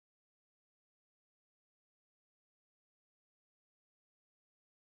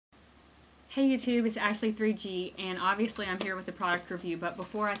Hey YouTube, it's Ashley 3G, and obviously I'm here with the product review, but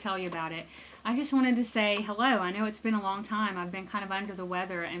before I tell you about it, I just wanted to say hello. I know it's been a long time. I've been kind of under the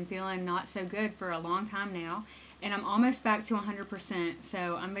weather and feeling not so good for a long time now, and I'm almost back to 100%,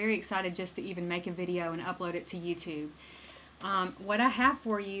 so I'm very excited just to even make a video and upload it to YouTube. What I have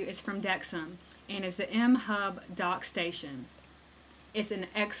for you is from Dexim, and it's the MHub dock station. It's an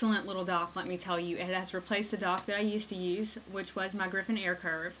excellent little dock, let me tell you. It has replaced the dock that I used to use, which was my Griffin Air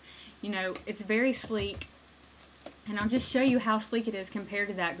Curve. You know, it's very sleek, and I'll just show you how sleek it is compared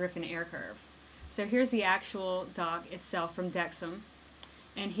to that Griffin Air Curve. So here's the actual dock itself from Dexim,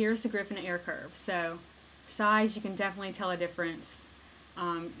 and here's the Griffin Air Curve. So size, you can definitely tell a difference.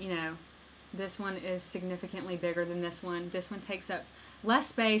 You know, this one is significantly bigger than this one. This one takes up less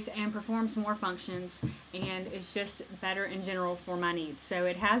space and performs more functions and is just better in general for my needs. So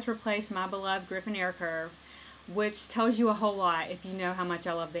it has replaced my beloved Griffin Air Curve, which tells you a whole lot if you know how much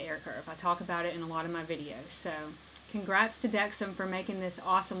I love the Air Curve. I talk about it in a lot of my videos. So congrats to Dexim for making this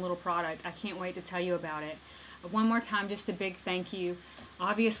awesome little product. I can't wait to tell you about it. One more time, just a big thank you.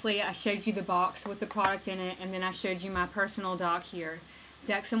 Obviously, I showed you the box with the product in it, and then I showed you my personal dock here.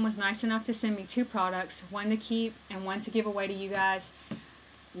 Dexim was nice enough to send me 2 products, one to keep and one to give away to you guys.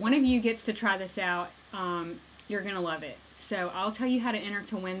 One of you gets to try this out. You're going to love it. So I'll tell you how to enter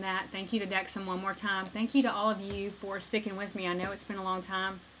to win that. Thank you to Dexim one more time. Thank you to all of you for sticking with me. I know it's been a long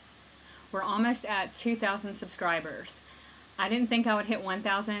time. We're almost at 2,000 subscribers. I didn't think I would hit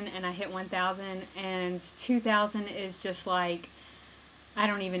 1,000, and I hit 1,000, and 2,000 is just like, I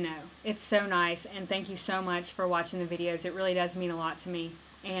don't even know. It's so nice, and thank you so much for watching the videos. It really does mean a lot to me,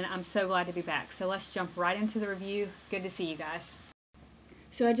 and I'm so glad to be back. So let's jump right into the review. Good to see you guys.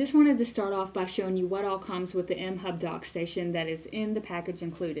 So I just wanted to start off by showing you what all comes with the MHub dock station that is in the package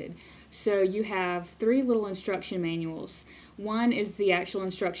included. So you have 3 little instruction manuals. One is the actual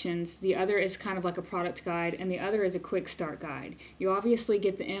instructions, the other is kind of like a product guide, and the other is a quick start guide. You obviously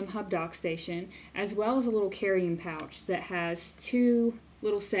get the MHub dock station, as well as a little carrying pouch that has 2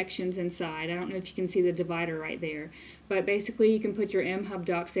 little sections inside. I don't know if you can see the divider right there, but basically you can put your MHub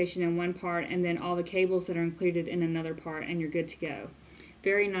dock station in one part and then all the cables that are included in another part, and you're good to go.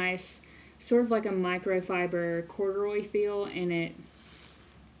 Very nice, sort of like a microfiber corduroy feel, and it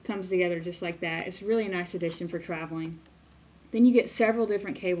comes together just like that. It's a really nice addition for traveling. Then you get several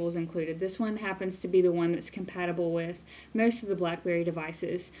different cables included. This one happens to be the one that's compatible with most of the BlackBerry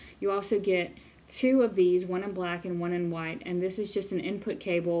devices. You also get 2 of these, one in black and one in white, and this is just an input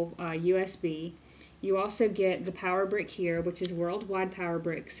cable, USB. You also get the power brick here, which is worldwide power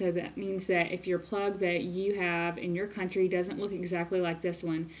brick, so that means that if your plug that you have in your country doesn't look exactly like this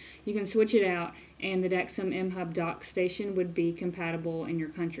one, you can switch it out and the Dexim MHub dock station would be compatible in your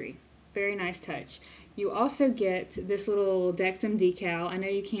country. Very nice touch. You also get this little Dexim decal. I know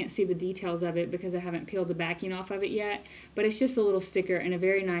you can't see the details of it because I haven't peeled the backing off of it yet, but it's just a little sticker and a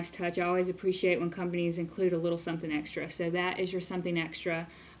very nice touch. I always appreciate when companies include a little something extra. So that is your something extra,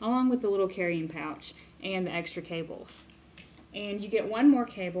 along with the little carrying pouch and the extra cables. And you get one more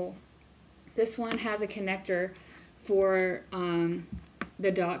cable. This one has a connector for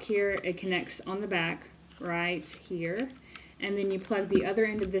the dock here. It connects on the back right here. And then you plug the other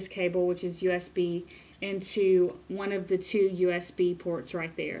end of this cable, which is USB, into one of the 2 USB ports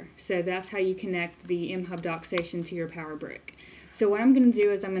right there. So that's how you connect the MHub dock station to your power brick. So what I'm going to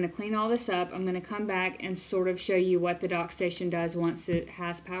do is I'm going to clean all this up. I'm going to come back and sort of show you what the dock station does once it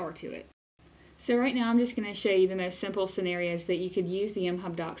has power to it. So right now I'm just going to show you the most simple scenarios that you could use the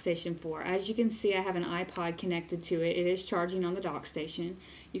MHub dock station for. As you can see, I have an iPod connected to it. It is charging on the dock station.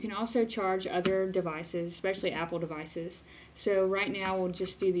 You can also charge other devices, especially Apple devices. So right now we'll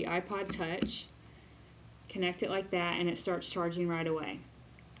just do the iPod Touch, connect it like that, and it starts charging right away.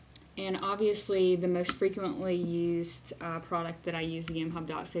 And obviously the most frequently used product that I use the MHub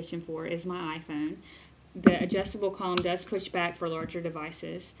dock station for is my iPhone. The adjustable column does push back for larger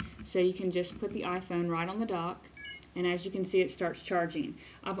devices, so you can just put the iPhone right on the dock, and as you can see, it starts charging.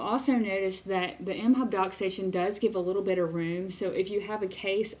 I've also noticed that the MHub dock station does give a little bit of room, so if you have a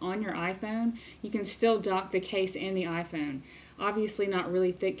case on your iPhone, you can still dock the case and the iPhone. Obviously not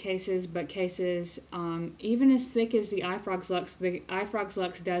really thick cases, but cases even as thick as the iFrog's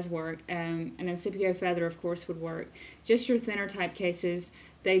Lux does work, an Incipio Feather of course would work. Just your thinner type cases,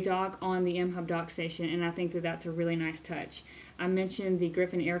 they dock on the MHub dock station, and I think that that's a really nice touch. I mentioned the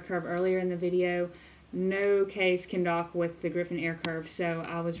Griffin Air Curve earlier in the video. No case can dock with the Griffin Air Curve, so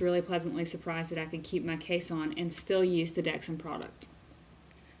I was really pleasantly surprised that I could keep my case on and still use the Dexim product.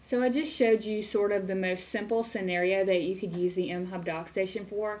 So I just showed you sort of the most simple scenario that you could use the MHub dock station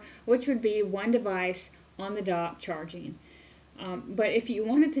for, which would be one device on the dock charging. But if you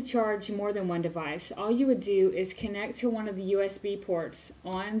wanted to charge more than one device, all you would do is connect to one of the USB ports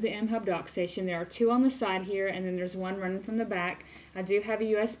on the MHub dock station. There are two on the side here, and then there's one running from the back. I do have a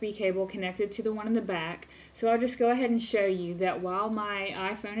USB cable connected to the one in the back, so I'll just go ahead and show you that while my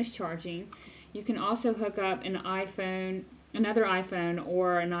iPhone is charging, you can also hook up an iPhone, another iPhone,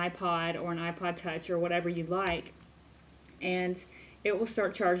 or an iPod, or an iPod Touch, or whatever you like, and it will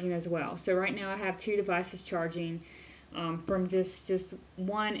start charging as well. So right now I have two devices charging from just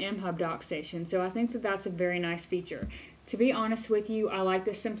one MHub dock station. So I think that that's a very nice feature. To be honest with you, I like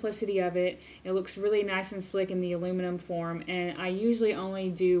the simplicity of it. It looks really nice and slick in the aluminum form, and I usually only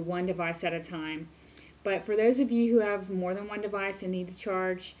do one device at a time. But for those of you who have more than one device and need to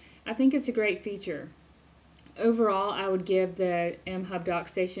charge, I think it's a great feature. Overall, I would give the MHub dock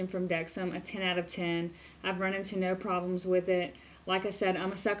station from Dexim a 10 out of 10. I've run into no problems with it. Like I said,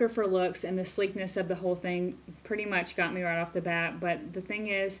 I'm a sucker for looks, and the sleekness of the whole thing pretty much got me right off the bat. But the thing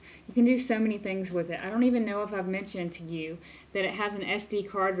is, you can do so many things with it. I don't even know if I've mentioned to you that it has an SD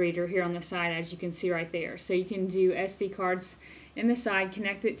card reader here on the side, as you can see right there. So you can do SD cards in the side,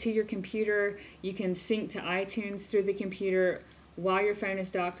 connect it to your computer. You can sync to iTunes through the computer while your phone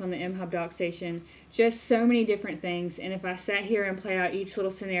is docked on the MHub dock station. Just so many different things, and if I sat here and played out each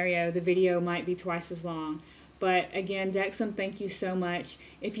little scenario, the video might be twice as long. But again, Dexim, thank you so much.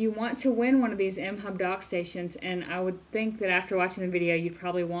 If you want to win one of these MHub dock stations, and I would think that after watching the video you'd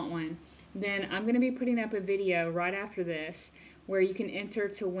probably want one, then I'm going to be putting up a video right after this where you can enter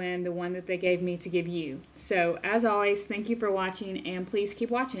to win the one that they gave me to give you. So as always, thank you for watching, and please keep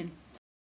watching.